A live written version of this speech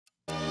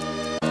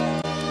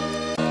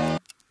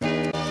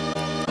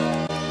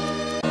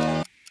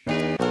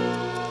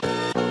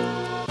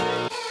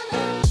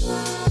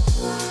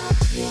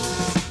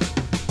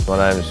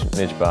My name's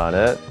Mitch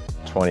Barnett,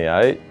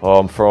 28.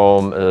 I'm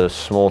from a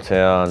small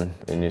town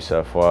in New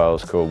South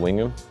Wales called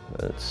Wingham.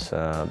 It's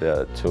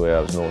about 2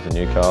 hours north of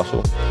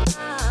Newcastle.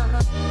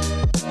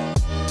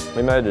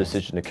 We made the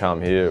decision to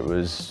come here. It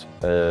was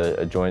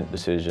a joint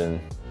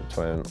decision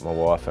between my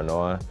wife and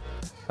I.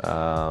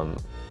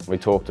 We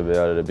talked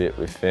about it a bit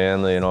with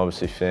family, and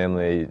obviously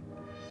family,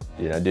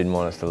 didn't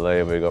want us to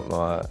leave. We got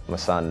my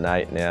son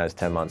Nate now, he's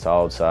 10 months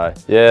old, so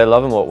yeah,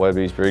 loving what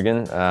Webby's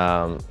bringing.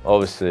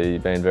 Obviously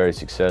been very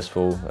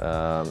successful.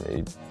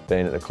 He's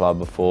been at the club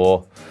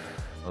before.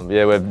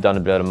 Yeah, we've done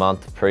about a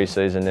month of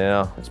pre-season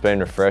now. It's been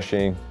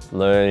refreshing,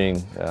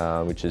 learning,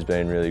 which has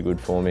been really good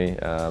for me,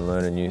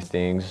 learning new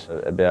things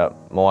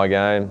about my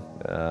game,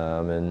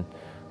 and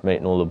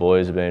meeting all the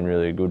boys have been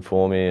really good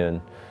for me.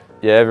 And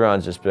yeah,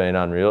 everyone's just been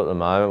unreal at the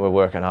moment. We're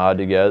working hard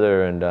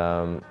together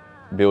and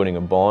building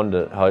a bond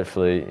that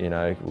hopefully,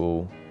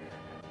 will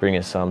bring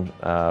us some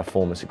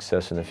form of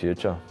success in the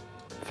future.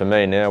 For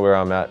me now, where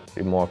I'm at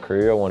in my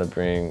career, I want to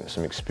bring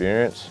some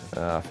experience.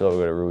 I feel like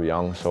we've got a real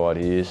young side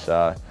here,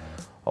 so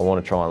I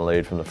want to try and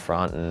lead from the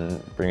front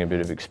and bring a bit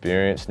of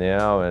experience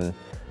now, and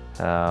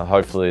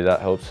hopefully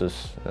that helps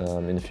us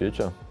in the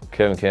future.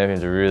 Kevin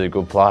Campion's a really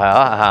good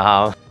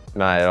player.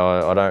 Mate,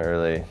 I don't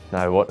really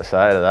know what to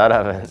say to that. I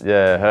haven't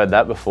heard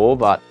that before,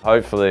 but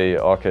hopefully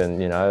I can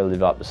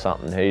live up to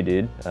something he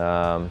did.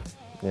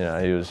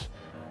 He was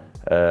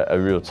a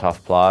real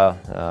tough player,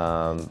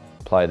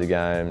 played the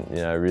game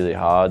really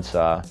hard,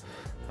 so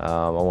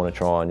I want to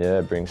try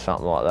and bring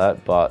something like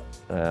that, but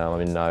I'm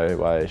in no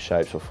way,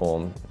 shape or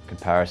form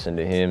comparison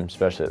to him,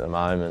 especially at the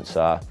moment,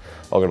 so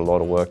I've got a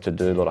lot of work to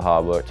do, a lot of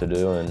hard work to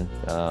do, and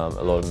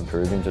a lot of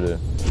improving to do.